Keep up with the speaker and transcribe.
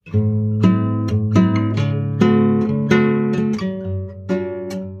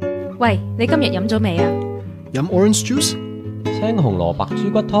喂，你今日飲咗未啊？飲 orange juice？ 青紅蘿蔔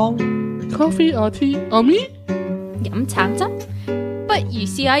豬骨湯 Coffee or tea or me？ 飲橙汁？不如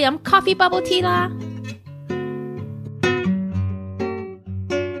試下飲 coffee bubble tea 啦。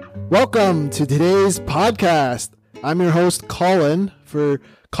Welcome to today's podcast. I'm your host, Colin, for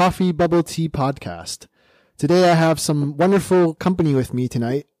Coffee Bubble Tea Podcast. Today I have some wonderful company with me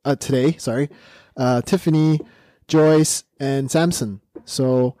today, Tiffany, Joyce, and Samson.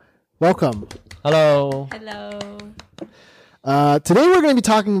 So, welcome. Hello. Hello。 Today we're going to be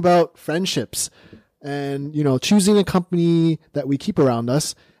talking about friendships and, choosing a company that we keep around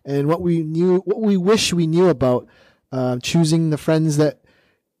us and what we wish we knew about choosing the friends that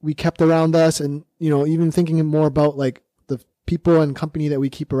we kept around us, and even thinking more about like the people and company that we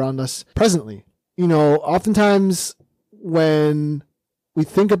keep around us presently. Oftentimes when we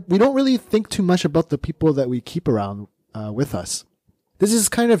don't really think too much about the people that we keep around with us. This is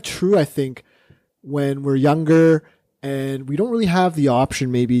kind of true, I think, when we're younger and we don't really have the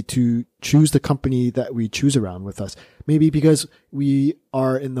option maybe to choose the company that we choose around with us. Maybe because we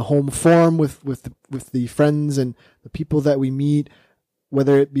are in the home form with the friends and the people that we meet,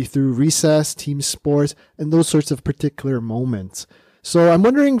 whether it be through recess, team sports, and those sorts of particular moments. So I'm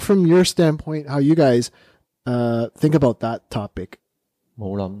wondering from your standpoint how you guys think about that topic.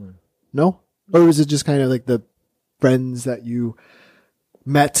 冇諗 No? Or is it just kind of like the friends that you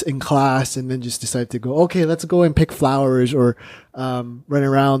met in class and then just decided to go, okay, let's go and pick flowers or run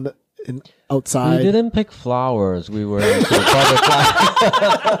around outside? We didn't pick flowers. We were into the public class.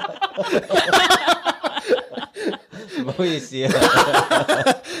 唔好意思啊，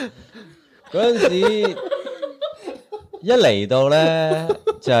嗰陣時一嚟到咧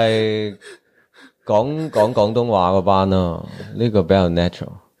就係講廣東話嗰班咯，呢個比較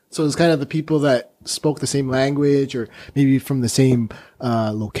natural。 So it's kind of the people that spoke the same language or maybe from the same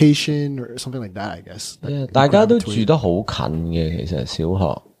location or something like that, I guess.大家都住得好近嘅，其實小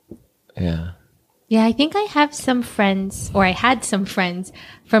學。Yeah, I think I have some friends, or I had some friends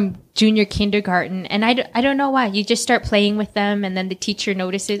from junior kindergarten, and I don't know why. You just start playing with them, and then the teacher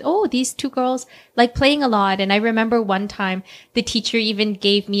notices, oh, these two girls like playing a lot. And I remember one time the teacher even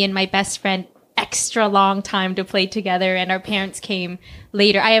gave me and my best friend extra long time to play together, and our parents came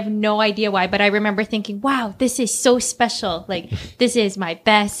later. I have no idea why, but I remember thinking, wow, this is so special. Like, this is my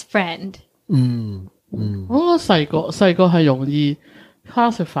best friend. 我細個係容易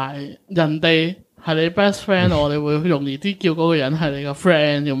classify 人哋係你 best friend， 我哋會容易啲叫嗰個人係你個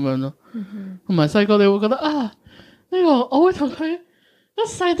friend 咁樣咯。同埋細個你會覺得呢個我會同佢一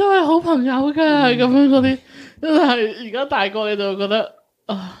世都係好朋友㗎咁樣嗰啲，但係而家大個你就會覺得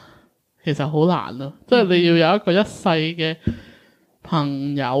其實好難咯，即係你要有一個一世嘅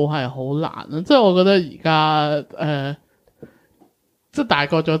朋友係好難咯。即係我覺得而家即係大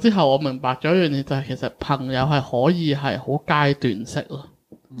個咗之後，我明白咗一樣嘢就係其實朋友係可以係好階段式咯。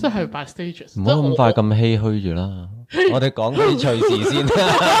即係 by stages， 唔好咁快咁唏噓住啦。我哋講啲趣事先。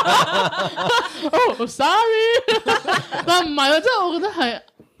Oh sorry， 但唔係啊，即係我覺得係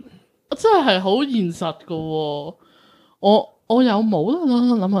真係好現實噶喎。我有冇啦？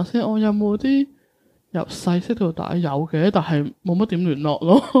諗下先，我有冇啲由細識到大有嘅，但係冇乜點聯絡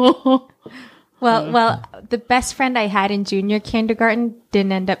咯。Well, the best friend I had in junior kindergarten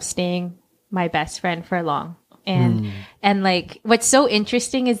didn't end up staying my best friend for long. And like, what's so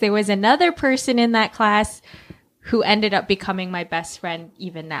interesting is there was another person in that class who ended up becoming my best friend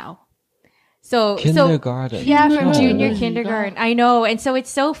even now. So Kindergarten. Yeah, from junior kindergarten. I know. And so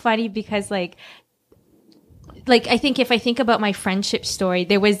it's so funny because like I think if I think about my friendship story,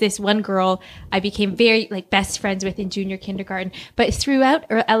 there was this one girl I became very like best friends with in junior kindergarten, but throughout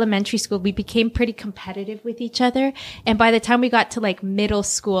elementary school, we became pretty competitive with each other. And by the time we got to like middle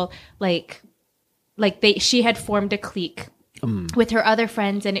school, she had formed a clique with her other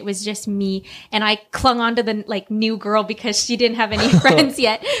friends, and it was just me, and I clung on to the like new girl because she didn't have any friends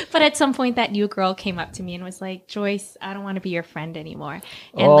yet. But at some point that new girl came up to me and was like, Joyce, I don't want to be your friend anymore.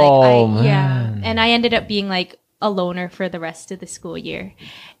 And and I ended up being like a loner for the rest of the school year.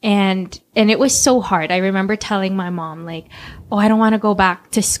 And it was so hard. I remember telling my mom like, oh, I don't want to go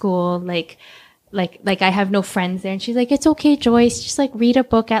back to school. Like I have no friends there. And she's like, it's okay, Joyce, just like read a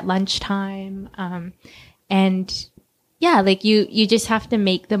book at lunchtime. And yeah, like you just have to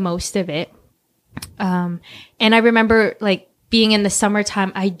make the most of it. And I remember like being in the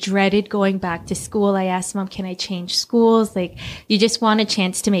summertime, I dreaded going back to school. I asked Mom, can I change schools? Like you just want a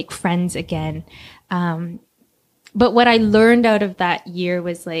chance to make friends again. But what I learned out of that year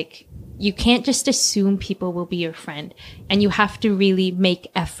was like, you can't just assume people will be your friend, and you have to really make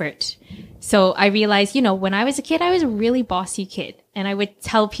effort So I realized, when I was a kid, I was a really bossy kid. And I would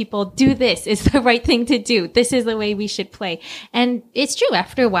tell people, do this. It's the right thing to do. This is the way we should play. And it's true.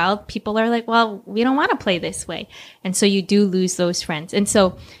 After a while, people are like, well, we don't want to play this way. And so you do lose those friends. And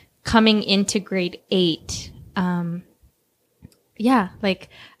so coming into grade 8,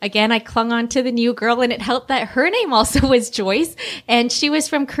 again, I clung on to the new girl, and it helped that her name also was Joyce, and she was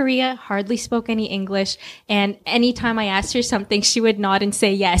from Korea, hardly spoke any English, and anytime I asked her something, she would nod and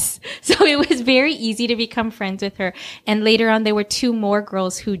say yes. So it was very easy to become friends with her. And later on, there were 2 more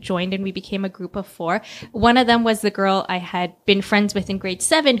girls who joined, and we became a group of 4. One of them was the girl I had been friends with in grade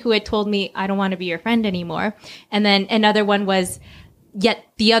 7 who had told me, I don't want to be your friend anymore. And then another one was yet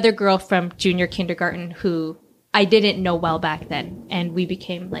the other girl from junior kindergarten who I didn't know well back then, and we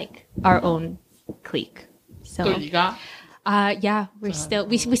became like our own clique. So, we still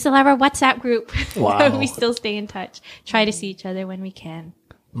have our WhatsApp group. Wow. We still stay in touch. Try to see each other when we can.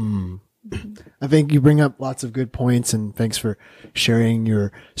 I think you bring up lots of good points, and thanks for sharing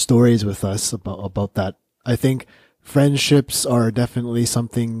your stories with us about that. I think friendships are definitely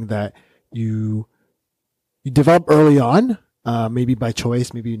something that you develop early on, maybe by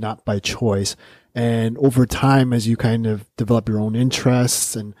choice, maybe not by choice. And over time, as you kind of develop your own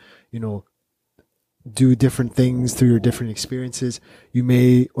interests and, do different things through your different experiences, you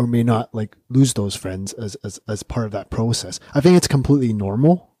may or may not like lose those friends as part of that process. I think it's completely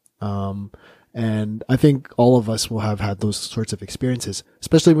normal. And I think all of us will have had those sorts of experiences,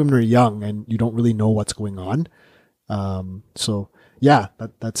 especially when we're young and you don't really know what's going on.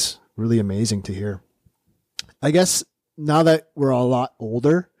 That's really amazing to hear. I guess now that we're a lot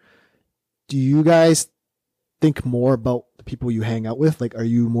older, do you guys think more about the people you hang out with? Like, are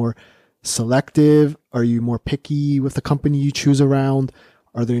you more selective? Are you more picky with the company you choose around?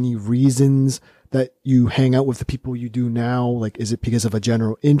 Are there any reasons that you hang out with the people you do now? Like, is it because of a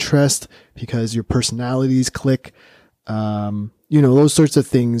general interest? Because your personalities click? Those sorts of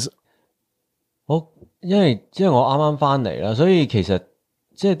things. 因為我啱啱返嚟啦，所以其實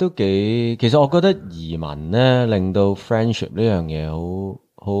我覺得移民呢令到 friendship 呢樣嘢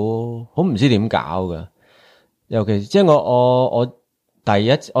好唔知點搞㗎。尤其我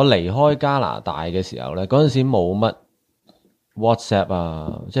離開加拿大嘅時候呢，嗰陣時冇乜 WhatsApp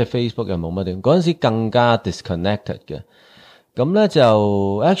啊，即係 Facebook 又冇乜點，嗰陣時更加 disconnected 嘅。咁呢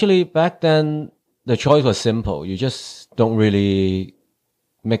就 actually back then the choice was simple, you just don't really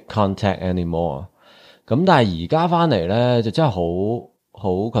make contact anymore。咁但係而家返嚟呢，就真係好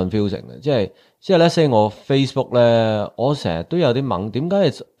confusing 嘅，即係let's say我 Facebook 咧，我成日都有啲懵，點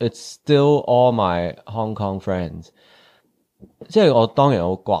解 it's still all my Hong Kong friends？ 即係我當然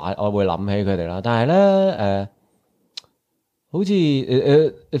我會諗起佢哋啦，但係咧好似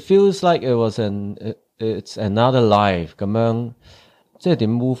it feels like it's another life 咁樣，即係點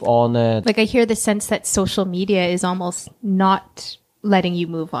move on 咧 ？Like I hear the sense that social media is almost not letting you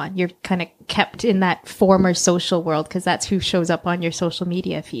move on. You're kind of kept in that former social world because that's who shows up on your social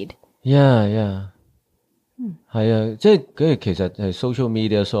media feed. Yeah. 係啊，即係其實係 social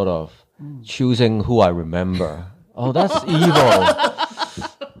media sort of choosing who I remember. Oh, that's evil.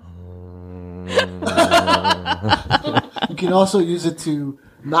 You can also use it to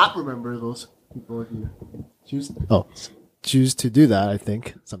not remember those people if you choose to do that, I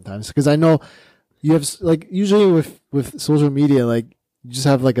think, sometimes. Because I know you have, like, usually with social media, like, you just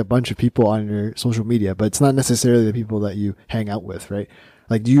have, like, a bunch of people on your social media, but it's not necessarily the people that you hang out with, right?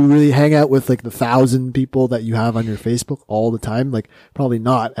 Like, do you really hang out with, like, the 1,000 people that you have on your Facebook all the time? Like, probably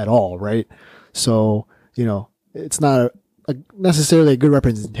not at all, right? So, it's not necessarily a good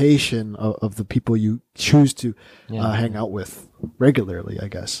representation of the people you choose to hang out with regularly, I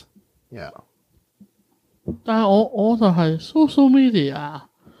guess. Yeah. 但係我就係 social media，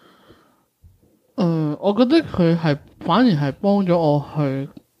我覺得佢係反而係幫咗我去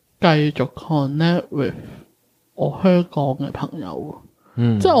繼續 connect with 我香港嘅朋友。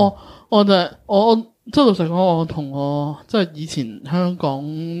即係我即係老實講，我同我即係以前香港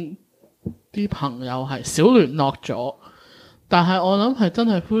啲朋友係少聯絡咗，但係我諗係真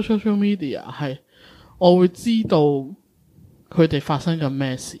係 through social media 係我會知道佢哋發生緊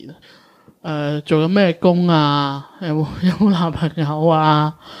咩事啦。做緊咩工啊？有冇男朋友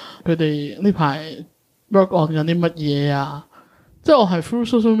啊？佢哋呢排 work on 緊啲乜嘢啊？即係我係 through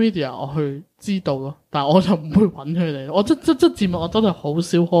social media 我去知道咯，但係我就唔會揾佢哋。我即節目我真係好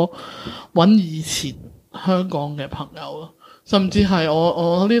少可揾以前香港嘅朋友咯，甚至係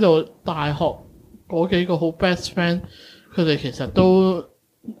我呢度大學嗰幾個好 best friend， 佢哋其實都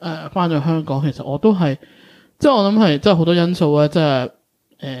返咗香港。其實我都係即係我諗係真係好多因素啊！即係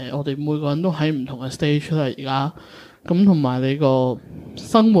我哋每個人都喺唔同嘅 stage 啦而家。咁同埋你個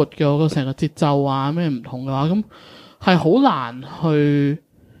生活嘅個成個節奏啊咩唔同嘅話，咁係好難去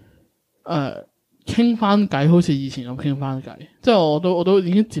傾翻偈，好似以前咁傾翻偈。即係我都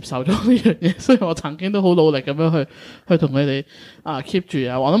已經接受咗呢樣嘢，所以我曾經都好努力咁樣去同佢哋keep 住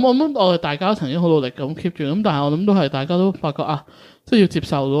啊。我諗我哋大家曾經好努力咁 keep 住，咁但係我諗都係大家都發覺即係要接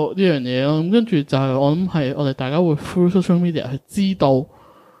受到呢樣嘢咯。咁跟住就係我諗係我哋大家會 through social media 去知道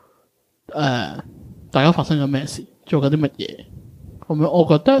大家發生緊咩事，做緊啲乜嘢。咁樣我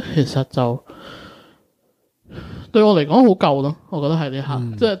覺得其實就對我嚟講好夠咯。我覺得係呢下，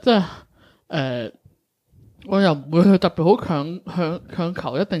即係我又唔會去特別好強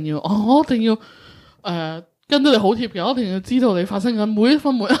求一定要我一定要跟到你好貼嘅，我一定要知道你發生緊每一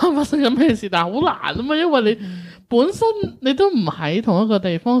分每一刻發生緊咩事，但係好難啊嘛，因為你本身你都唔喺同一個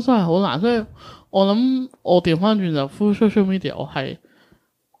地方，所以係好難。所以我諗我調翻轉就 full social media，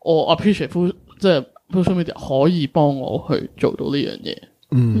 我 appreciate full 即係 social media 可以幫我去做到呢樣嘢。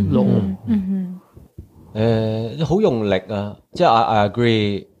好用力啊！即係 I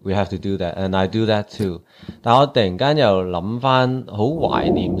agree we have to do that and I do that too。但我突然間又諗翻，好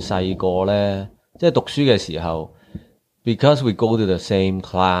懷念細個咧，即係讀書嘅時候 ，because we go to the same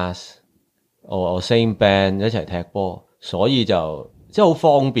class or same band 一齊踢波，所以就即係好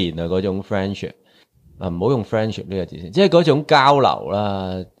方便啊嗰種 friendship。唔好用 friendship 呢個字先，即係嗰種交流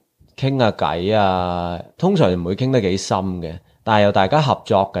啦，傾下偈啊，通常唔會傾得幾深嘅。但係又大家合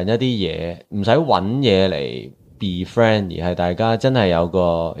作緊一啲嘢，唔使揾嘢嚟 be friend， 而係大家真係有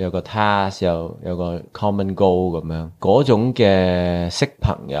個 task， 有個 common goal 咁樣，嗰種嘅識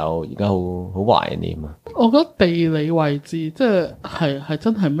朋友而家好懷念啊！我覺得地理位置即係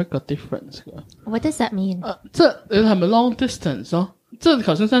真係 make a difference 㗎。What does that mean？即係你係咪 long distance 咯？即係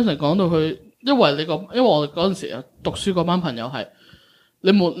頭先 Samson 講到佢，因為我哋嗰陣時讀書嗰班朋友係。你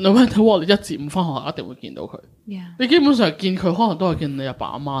睇你1至5返學校一定會見到佢。Yeah. 你基本上見佢可能都係見你阿爸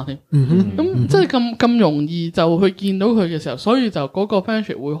阿媽添。咁即係咁容易就去見到佢嘅時候，所以就嗰個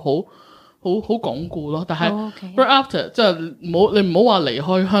friendship 會好鞏固咯。但係 right after 即係你唔好話離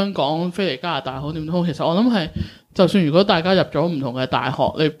開香港飛嚟加拿大好點都好。其實我諗係，就算如果大家入咗唔同嘅大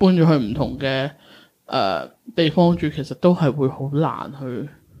學，你搬咗去唔同嘅地方住，其實都係會好難去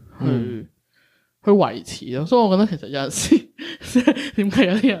維持咯，所以我覺得其實有陣時點解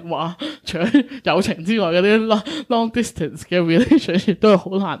有啲人話除咗友情之外嗰啲 long distance 嘅 relationship 都係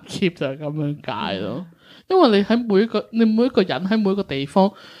好難 keep， 就係咁樣解咯。因為你喺每一個人喺每一個地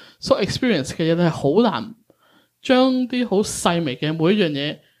方所 experience 嘅嘢，你係好難將啲好細微嘅每一樣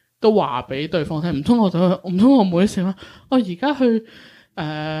嘢都話俾對方聽。唔通我每一次話我而家去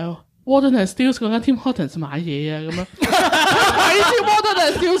Warden and Steels 嗰間 Tim Hortons 買嘢啊咁樣，鬼知 Warden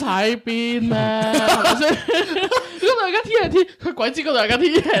and Steels 喺邊咩？係咪先？咁大家 T&T， 佢鬼知嗰度大家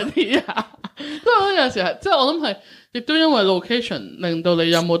T&T 啊！所以有陣時係，即係我諗係，亦都因為 location 令到你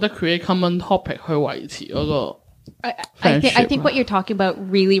有冇得 create common topic 去維持嗰個。I think what you're talking about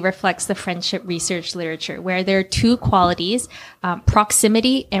really reflects the friendship research literature, where there are two qualities,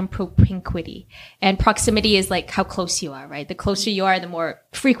 proximity and propinquity. And proximity is like how close you are, right? The closer you are, the more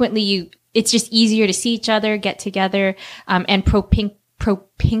frequently it's just easier to see each other, get together. And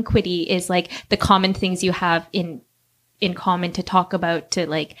propinquity is like the common things you have in common to talk about, to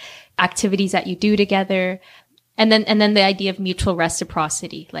like activities that you do together. And then the idea of mutual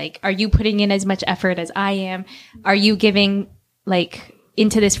reciprocity. Like, are you putting in as much effort as I am? Are you giving like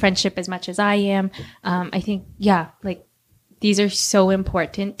into this friendship as much as I am? I think, like these are so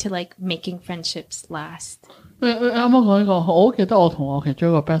important to like making friendships last. 你啱啱講呢個，我好記得我同我其中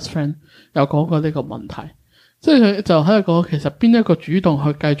一個 best friend 有講過呢個問題，即係佢就喺度講，其實邊一個主動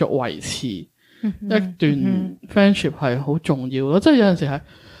去繼續維持一段 friendship 係好重要咯。即係有陣時係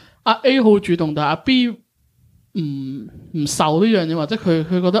阿 A 好主動，但係阿 B唔受呢樣嘢，或者佢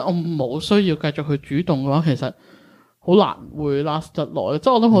覺得我冇需要繼續去主動嘅話，其實好難會 last 得耐。即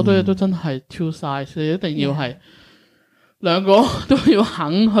係我諗好多嘢都真係 two sides，你一定要係兩個都要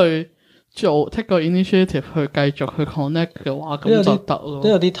肯去做 take 個 initiative 去繼續去 connect 嘅話，咁就得咯。都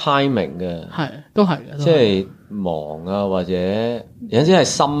有啲 timing 嘅，係都係嘅，即係忙啊，或者有陣時係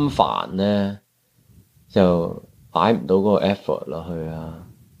心煩咧，就擺唔到嗰個 effort 落去啊。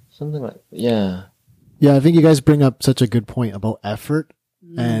Something like Yeah, I think you guys bring up such a good point about effort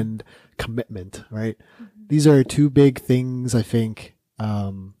and commitment, right? These are two big things, I think,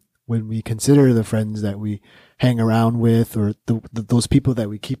 when we consider the friends that we hang around with, or those people that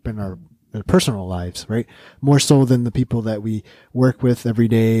we keep in our personal lives, right? More so than the people that we work with every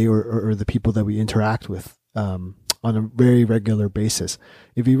day, or the people that we interact with on a very regular basis.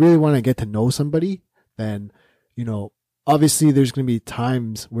 If you really want to get to know somebody, then, obviously there's going to be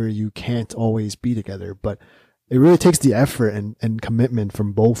times where you can't always be together, but it really takes the effort and commitment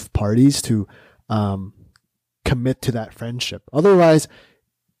from both parties to commit to that friendship. Otherwise,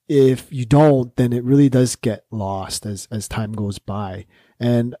 if you don't, then it really does get lost as time goes by.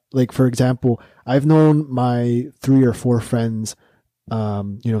 And like, for example, I've known my 3 or 4 friends,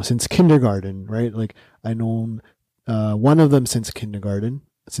 since kindergarten, right? Like I known one of them since kindergarten,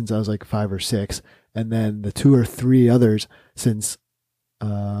 since I was like 5 or 6, and then the 2 or 3 others since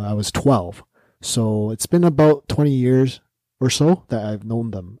I was 12. So it's been about 20 years or so that I've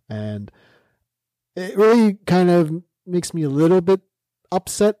known them. And it really kind of makes me a little bit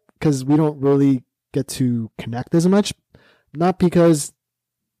upset because we don't really get to connect as much. Not because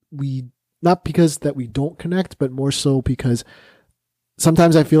that we don't connect, but more so because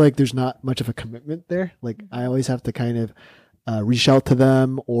sometimes I feel like there's not much of a commitment there. Like I always have to kind of reach out to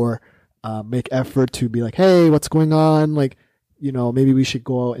them or make effort to be like, hey, what's going on? Like, maybe we should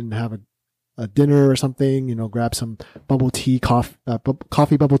go out and have a dinner or something, grab some bubble tea,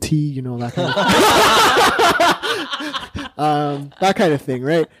 coffee bubble tea, that kind of that kind of thing,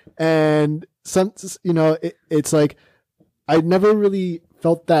 right? And it's like I never really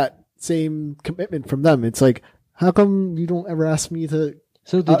felt that same commitment from them. It's like, how come you don't ever ask me to?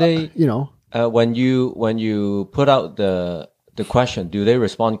 So do they? When you put out the question, do they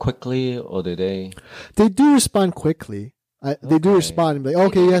respond quickly or do they? They do respond quickly. They do respond and be like,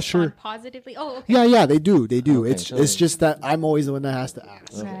 okay, yeah, sure. Positively? Oh, okay. Yeah, they do. Okay, it's just that I'm always the one that has to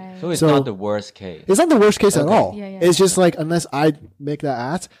ask. Okay. Right. So it's not the worst case. It's not the worst case at all. Yeah. It's just like, unless I make that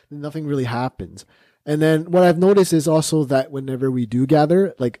ask, then nothing really happens. And then what I've noticed is also that whenever we do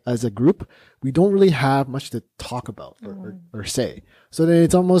gather, like as a group, we don't really have much to talk about or say. So then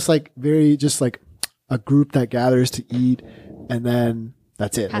it's almost like very just like a group that gathers to eat and then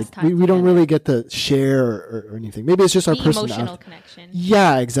that's it. Like we don't really get to share or anything. Maybe it's just our personality. Emotional connection.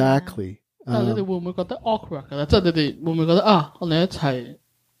 Yeah, exactly. 但係你哋會唔會覺得 awkward 㗎咧？即係你哋會唔會覺得我哋一齊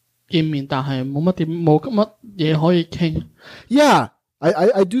見面，但係冇乜嘢可以傾 Yeah,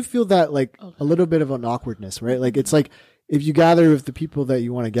 I do feel that like a little bit of an awkwardness, right? Like it's like if you gather with the people that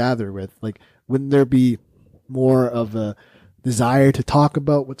you want to gather with, like wouldn't there be more of a desire to talk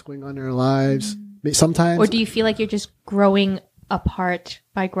about what's going on in our lives sometimes? Or do you feel like you're just growing apart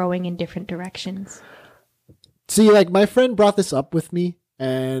by growing in different directions? See, like my friend brought this up with me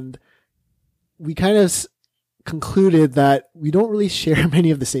and we kind of concluded that we don't really share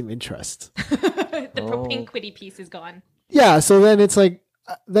many of the same interests. The propinquity piece is gone. Yeah, so then it's like,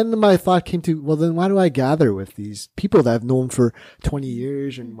 then my thought came to, well, then why do I gather with these people that I've known for 20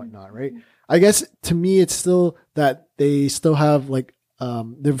 years and whatnot, right? I guess to me, it's still that they still have like,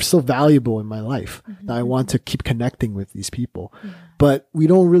 they're still valuable in my life. That I want to keep connecting with these people. But we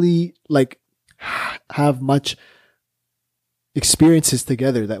don't really like have much experiences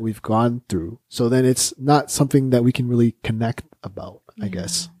together that we've gone through. So then it's not something that we can really connect about, I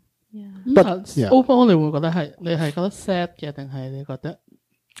guess. Yeah. But yeah. overall 你會覺得係你係覺得 sad 嘅定係你覺得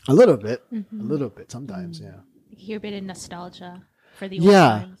A little bit sometimes, yeah. You hear a bit of nostalgia for the old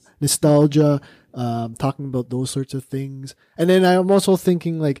times. Nostalgia, talking about those sorts of things. And then I'm also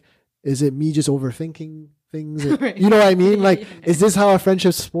thinking like, is it me just overthinking things? Right. You know what I mean? Like, is this how a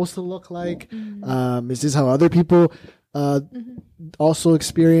friendship's supposed to look like? Is this how other people also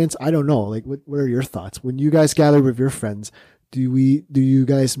experience? I don't know. Like, what are your thoughts? When you guys gather with your friends, do you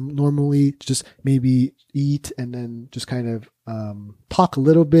guys normally just maybe eat and then just kind of talk a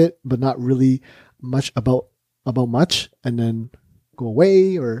little bit, but not really much about much, and then go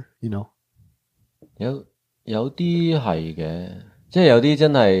away, or you know? 有啲係嘅，即係有啲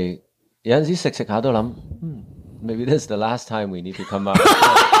真係有陣時食食下都諗，maybe this is the last time we need to come out.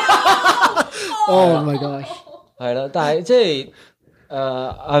 Oh my gosh. 係啦，但係即係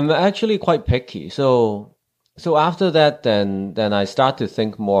I'm actually quite picky, so after that, then I start to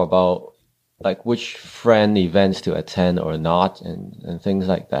think more about like which friend events to attend or not, and things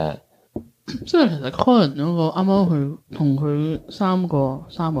like that. 即係其實 Colin 嗰個啱啱佢同佢三個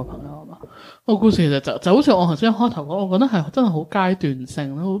朋友啊嘛，個故事其實就好似我頭先開頭講，我覺得係真係好階段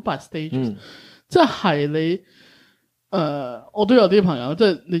性咯，好 by stages。即係你我都有啲朋友，即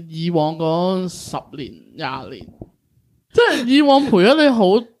係你以往嗰10年、20年，即係以往陪咗你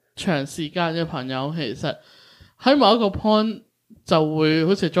好長時間嘅朋友，其實喺某一個 point 就會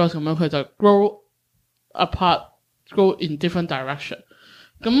好似 Joyce 咁樣，佢就 grow apart，go in different direction。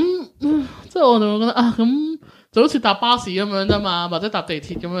咁即係我就會覺得咁就好似搭巴士咁樣啫嘛，或者搭地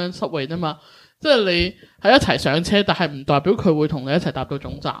鐵咁樣subway啫嘛。即係你係一齊上車，但係唔代表佢會同你一齊搭到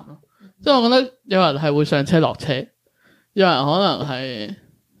總站咯。即係我覺得有人係會上車落車，有人可能係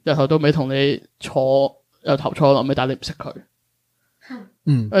由頭到尾同你坐由頭坐落尾，但係你唔識佢。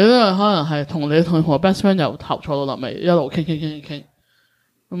因為可能係同你同個 best friend 由頭坐到落尾，一路傾，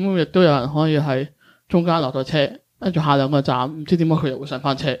咁亦都有人可以喺中間落咗車，跟住下2個站，唔知點解佢又會上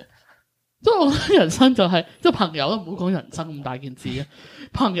翻車。即係我覺得人生就係即係朋友都唔好講人生咁大件事嘅，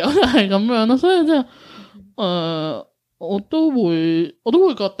朋友就係咁樣咯。所以即係我都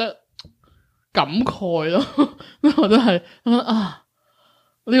會覺得感慨咯，我都係啊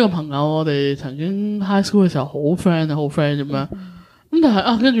呢個朋友我哋曾經 high school 嘅時候好 friend 咁樣，咁但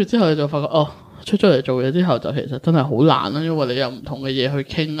係跟住之後你就發覺出咗嚟做嘢之後就其實真係好難啦，因為你有唔同嘅嘢去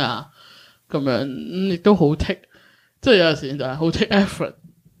傾啊，咁樣亦都好 take， 即係有陣時就係好 take effort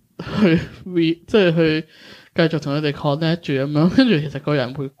去即係去繼續同佢哋 connect 住咁樣，跟住其實個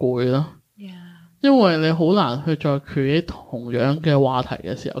人會攰咯。因為你好難去再 create 同樣嘅話題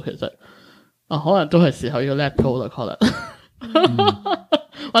嘅時候，其實可能都係時候要 let go 啦，可能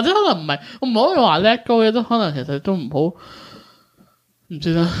或者可能唔係，我唔可以話 let go 嘅，都可能其實都唔好，唔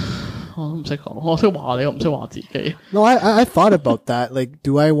知啦，我都唔識講，我識話你，我唔識話自己。No, I thought about that. Like,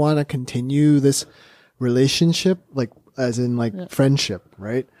 do I want to continue this relationship, like as in like friendship,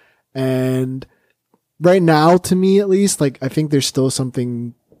 right? And right now, to me at least, like I think there's still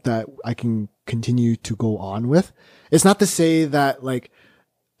something that I can continue to go on with. It's not to say that like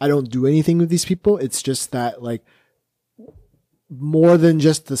I don't do anything with these people. It's just that like more than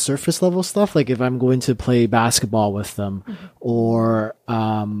just the surface level stuff. Like if I'm going to play basketball with them or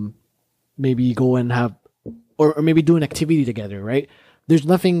maybe go and have or maybe do an activity together, right? There's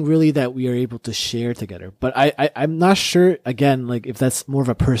nothing really that we are able to share together. But I'm not sure, again, like if that's more of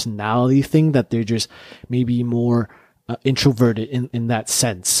a personality thing, that they're just maybe more introverted in that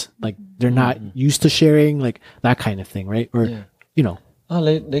sense. Like they're not used to sharing, like that kind of thing, right? Or, you know.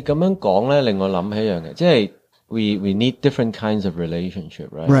 你咁樣講咧，令我諗起一樣嘅，即係 we need different kinds of relationship,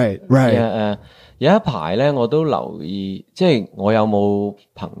 right? Right. 有一排咧，我都留意，即係我有冇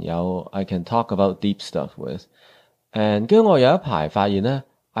朋友 I can talk about deep stuff with。and 跟住我有一排發現咧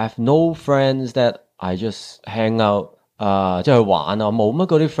I have no friends that I just hang out 即係去玩啊，冇乜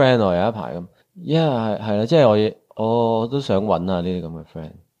嗰啲 friend 喎，有一排咁。係啦，即係我都想揾下呢啲咁嘅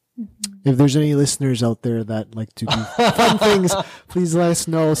friend。If there's any listeners out there that like to do fun things, please let us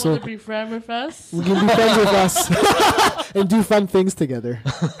know. So be friends with us? We can be friends with us and do fun things together.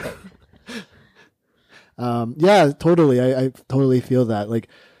 Yeah, totally. I totally feel that. Like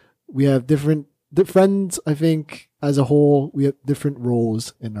we have different friends. I think as a whole, we have different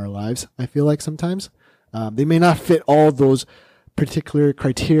roles in our lives. I feel like sometimes they may not fit all those particular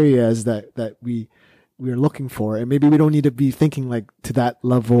criterias that we are looking for, and maybe we don't need to be thinking like to that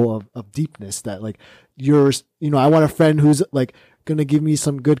level of deepness that like yours, I want a friend who's like going to give me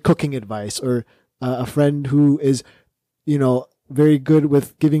some good cooking advice, or a friend who is, very good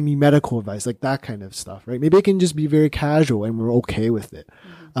with giving me medical advice, like that kind of stuff, right? Maybe it can just be very casual and we're okay with it.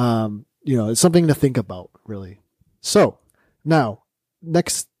 It's something to think about, really. So now,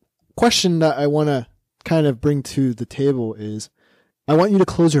 next question that I want to kind of bring to the table is, I want you to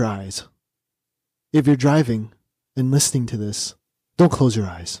close your eyes. If you're driving and listening to this, don't close your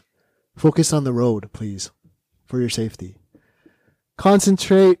eyes. Focus on the road, please, for your safety.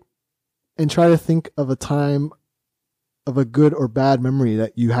 Concentrate and try to think of a time of a good or bad memory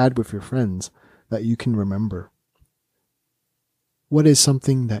that you had with your friends that you can remember. What is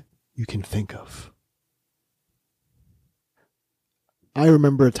something that you can think of? I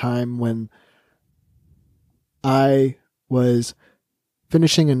remember a time when I was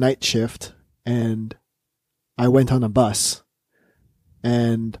finishing a night shift and I went on a bus,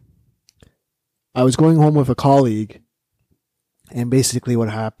 and I was going home with a colleague, and basically what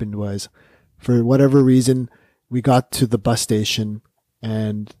happened was, for whatever reason, we got to the bus station,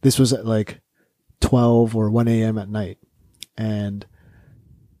 and this was at like 12 or 1 a.m. at night, and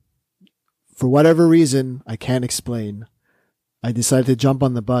for whatever reason I can't explain, I decided to jump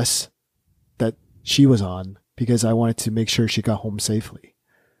on the bus that she was on because I wanted to make sure she got home safely,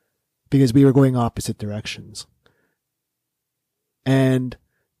 because we were going opposite directions. And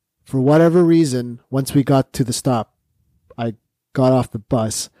for whatever reason, once we got to the stop, I got off the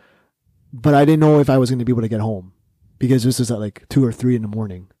bus, but I didn't know if I was going to be able to get home, because this was at like 2 or 3 in the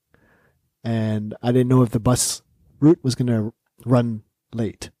morning. And I didn't know if the bus route was going to run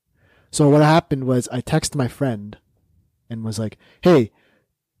late. So what happened was I texted my friend and was like, hey,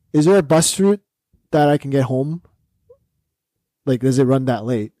 is there a bus route that I can get home? Like, does it run that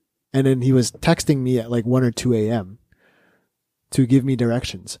late? And then he was texting me at like 1 or 2 a.m. to give me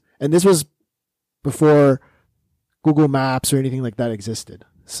directions. And this was before Google Maps or anything like that existed.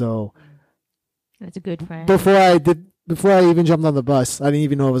 So that's a good friend. Before I even jumped on the bus, I didn't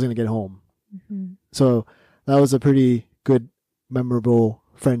even know I was going to get home. Mm-hmm. So that was a pretty good memorable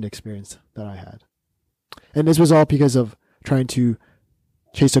friend experience that I had. And this was all because of trying to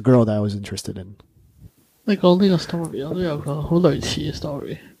chase a girl that I was interested in. 你講呢個 story， 我都有個好類似嘅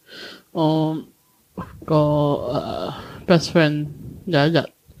story。我個best friend 有一日，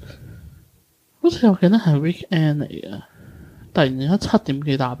好似我記得係 weekend 嚟嘅，突然間7點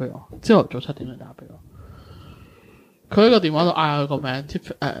幾打俾我，朝頭早7點幾打俾我。佢喺個電話度嗌我個名，即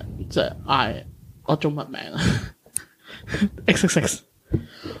係嗌我中文名XXX。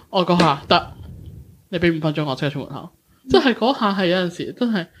我嗰下得，你俾5分鐘我即刻出門口。即係嗰下係有陣時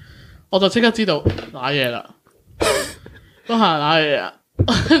真係，我就即刻知道揦嘢啦。嗰下揦嘢啊！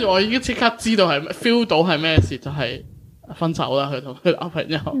跟住我已經即刻知道係 feel 到係咩事，就係分手啦。佢同佢男朋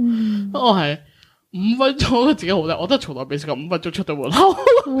友，我係5分鐘，我覺得自己好叻，我都從來未試過5分鐘出到門口。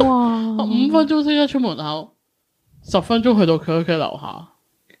哇！5分鐘即刻出門口，10分鐘去到佢屋企樓下，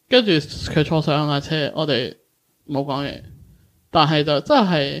跟住佢坐上架車，我哋冇講嘢，但係就真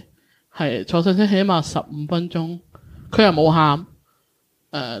係坐上車起碼15分鐘，佢又冇喊，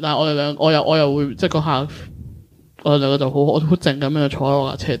但係我又會即係嗰下。我哋兩個就好靜咁樣坐喺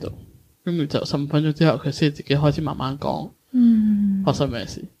我架車度，跟住就15分鐘之後，佢先自己開始慢慢講發生咩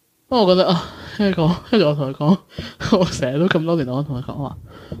事。不過我覺得跟住我同佢講，我成日都咁多年，我同佢講話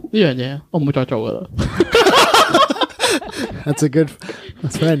呢樣嘢我唔會再做噶啦。That's a good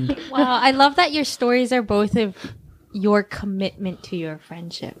friend. Wow, I love that your stories are both of your commitment to your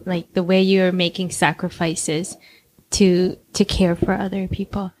friendship, like the way you're making sacrifices to care for other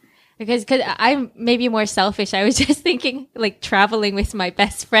people.Because I'm maybe more selfish. I was just thinking like traveling with my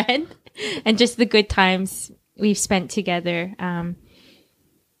best friend and just the good times we've spent together.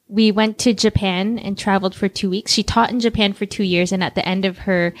 We went to Japan and traveled for 2 weeks. She taught in Japan for 2 years. And at the end of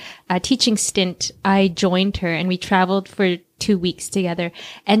her teaching stint, I joined her and we traveled for 2 weeks together.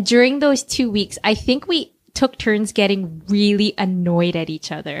 And during those 2 weeks, I think we took turns getting really annoyed at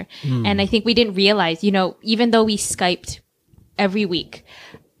each other. And I think we didn't realize, even though we Skyped every week,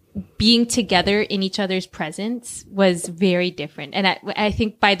 being together in each other's presence was very different. And I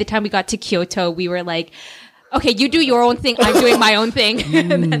think by the time we got to Kyoto, we were like, okay, you do your own thing. I'm doing my own thing.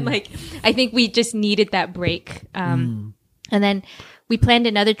 And then I think we just needed that break. And then we planned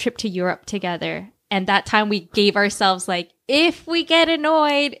another trip to Europe together. And that time we gave ourselves if we get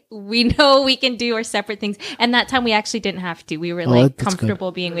annoyed, we know we can do our separate things. And that time we actually didn't have to. We were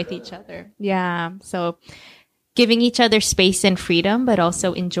comfortable being with each other. Yeah. So giving each other space and freedom, but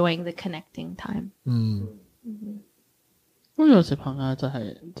also enjoying the connecting time. 咁有時朋友就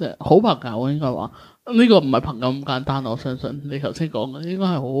係即係好朋友，應該話呢個唔係朋友咁簡單。我相信你頭先講嘅應該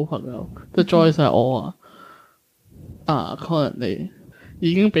係好好朋友。即係 Joyce 係我Colin 你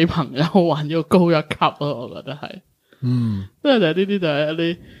已經比朋友還要高一級咯，我覺得係。因為就係呢啲就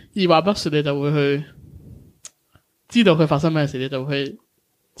係你二話不說，你就會去知道佢發生咩事，你就會去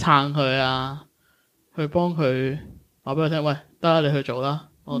撐佢啊。去幫佢話俾佢聽，喂，得啦，你去做啦，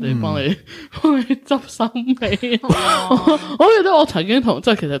我哋幫你執心尾。我記得我曾經即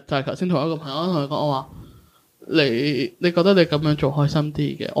係其實就係頭先同一個朋友同佢講，我話你覺得你咁樣做開心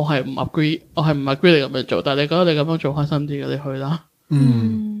啲嘅，我係唔 agree 你咁樣做，但係你覺得你咁樣做開心啲嘅，你去啦。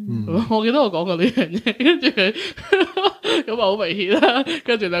我記得我講過呢樣嘢，跟住佢咁啊好明顯啦，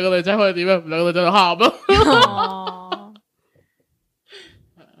跟住兩個女仔可以點樣？兩個女仔就喊咯。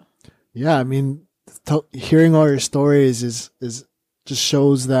Yeah, I mean, hearing all your stories is just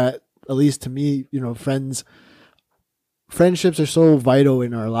shows that, at least to me, friendships are so vital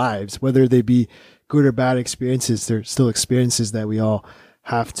in our lives, whether they be good or bad experiences. They're still experiences that we all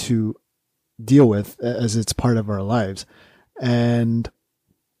have to deal with as it's part of our lives. And,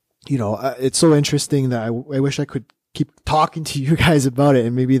 it's so interesting that I wish I could keep talking to you guys about it.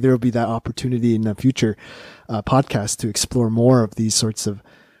 And maybe there'll be that opportunity in a future podcast to explore more of these sorts of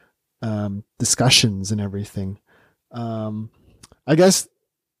discussions and everything. I guess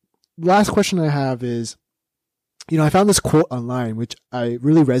last question I have is, I found this quote online which I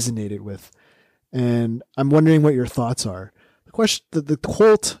really resonated with, and I'm wondering what your thoughts are. The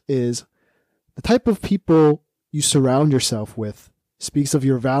quote is, "The type of people you surround yourself with speaks of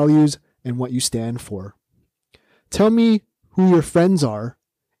your values and what you stand for. Tell me who your friends are,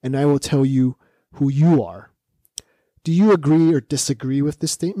 and I will tell you who you are." Do you agree or disagree with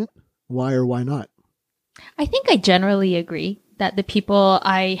this statement? Why or why not? I think I generally agree that the people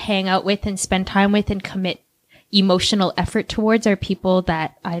I hang out with and spend time with and commit emotional effort towards are people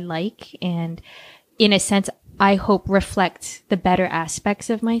that I like, and in a sense, I hope reflect the better aspects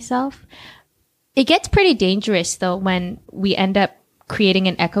of myself. It gets pretty dangerous though when we end up creating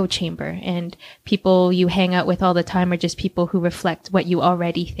an echo chamber and people you hang out with all the time are just people who reflect what you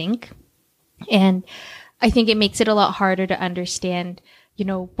already think. And I think it makes it a lot harder to understand, you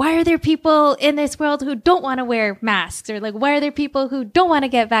know, why are there people in this world who don't want to wear masks? Or like, why are there people who don't want to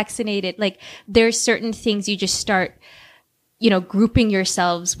get vaccinated? Like, there's certain things you just start, you know, grouping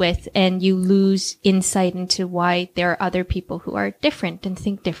yourselves with, and you lose insight into why there are other people who are different and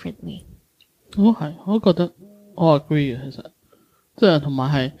think differently. 我覺得我 agree 嘅，其實即係同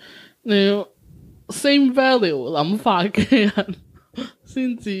埋係你要 same value 諗法嘅人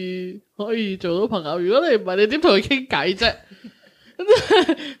先至可以做到朋友。如果你唔係，你點同佢傾偈啫？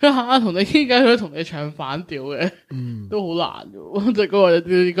佢下下同你傾偈，佢同你唱反調嘅，都好難嘅。即係嗰個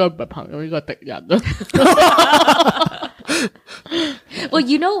應該唔係朋友，應該係敵人咯。Well,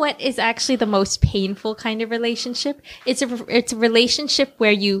 you know what is actually the most painful kind of relationship? It's a relationship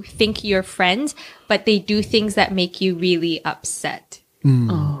where you think you're friends, but they do things that make you really upset.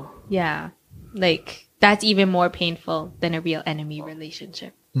 Oh. Yeah. Like, that's even more painful than a real enemy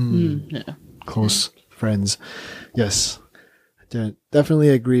relationship. Yeah. Close friends. Yes. Definitely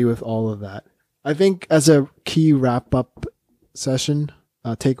agree with all of that. I think as a key wrap-up session,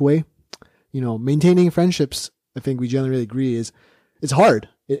 takeaway, you know, maintaining friendships, I think we generally agree is it's hard.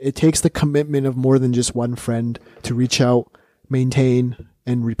 It takes the commitment of more than just one friend to reach out, maintain,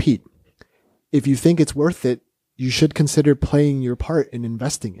 and repeat. If you think it's worth it, you should consider playing your part and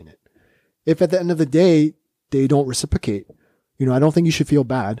investing in it. If at the end of the day, they don't reciprocate, you know, I don't think you should feel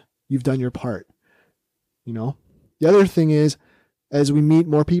bad. You've done your part. You know, the other thing is, as we meet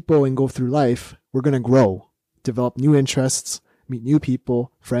more people and go through life, we're going to grow, develop new interests, meet new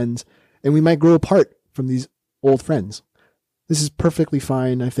people, friends, and we might grow apart from these old friends. This is perfectly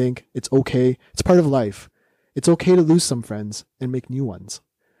fine, I think. It's okay. It's part of life. It's okay to lose some friends and make new ones.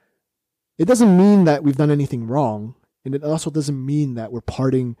 It doesn't mean that we've done anything wrong, and it also doesn't mean that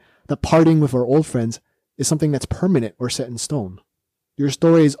parting with our old friends is something that's permanent or set in stone. Your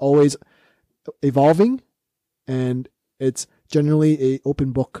story is always evolving, and it's generally an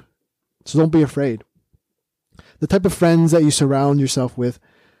open book. So don't be afraid. The type of friends that you surround yourself with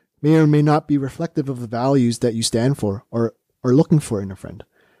may or may not be reflective of the values that you stand for or are looking for in a friend.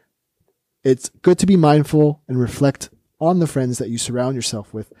 It's good to be mindful and reflect on the friends that you surround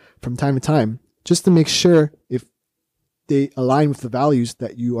yourself with from time to time, just to make sure if they align with the values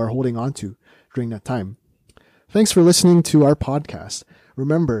that you are holding on to during that time. Thanks for listening to our podcast.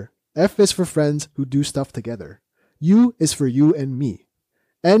 Remember, F is for friends who do stuff together. U is for you and me.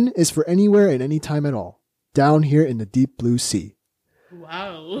 N is for anywhere and anytime at all, down here in the deep blue sea.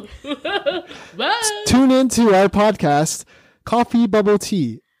 Wow. Bye. Tune in to our podcast, Coffee Bubble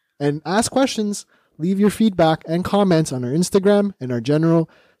Tea, and ask questions. Leave your feedback and comments on our Instagram and our general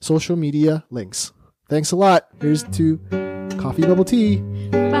social media links. Thanks a lot. Here's to Coffee Bubble Tea.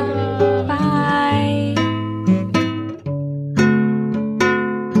 Bye.